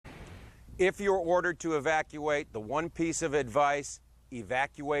If you're ordered to evacuate, the one piece of advice,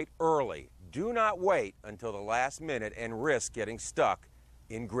 evacuate early. Do not wait until the last minute and risk getting stuck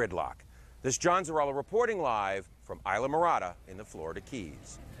in gridlock. This is John Zarella reporting live from Isla Mirada in the Florida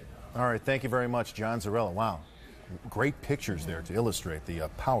Keys. All right, thank you very much, John Zarella. Wow. Great pictures there to illustrate the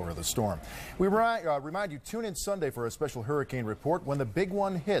power of the storm. We remind you, tune in Sunday for a special hurricane report when the big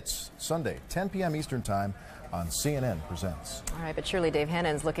one hits. Sunday, 10 p.m. Eastern Time on CNN Presents. All right, but surely Dave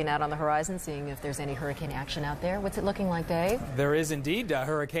Hannon's looking out on the horizon, seeing if there's any hurricane action out there. What's it looking like, Dave? There is indeed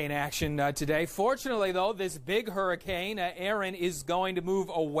hurricane action today. Fortunately, though, this big hurricane, Erin, is going to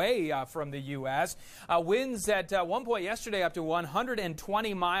move away from the U.S. Winds at one point yesterday up to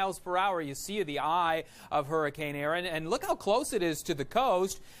 120 miles per hour. You see the eye of Hurricane Erin, and look how close it is to the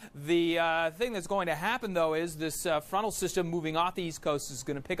coast. The thing that's going to happen, though, is this frontal system moving off the east coast is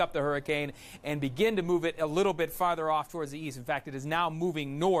going to pick up the hurricane and begin to move it a little bit farther off towards the east. In fact, it is now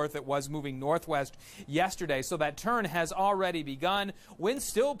moving north. It was moving northwest yesterday, so that turn has already begun. Winds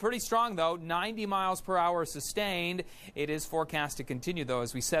still pretty strong, though, 90 miles per hour sustained. It is forecast to continue, though,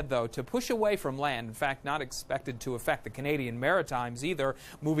 as we said, though, to push away from land. In fact, not expected to affect the Canadian Maritimes either,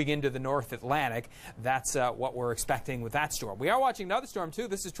 moving into the North Atlantic. That's what we're expecting with that storm. We are watching another storm, too.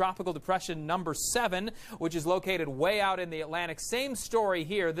 This is Tropical Depression number 7, which is located way out in the Atlantic. Same story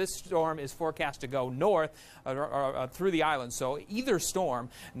here. This storm is forecast to go north through the island. So either storm,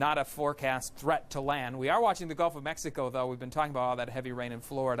 not a forecast threat to land. We are watching the Gulf of Mexico, though. We've been talking about all that heavy rain in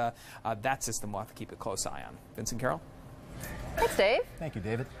Florida. That system we'll have to keep a close eye on. Vincent Carroll? Thanks, Dave. Thank you,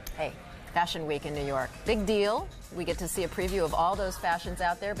 David. Hey, Fashion Week in New York. Big deal. We get to see a preview of all those fashions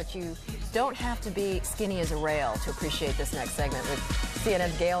out there, but you don't have to be skinny as a rail to appreciate this next segment with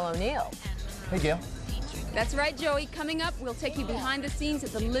CNN's Gail O'Neill. Hey, Gail. That's right, Joey. Coming up, we'll take you behind the scenes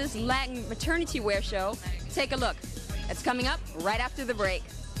at the Liz Latin Maternity Wear Show. Take a look. That's coming up right after the break.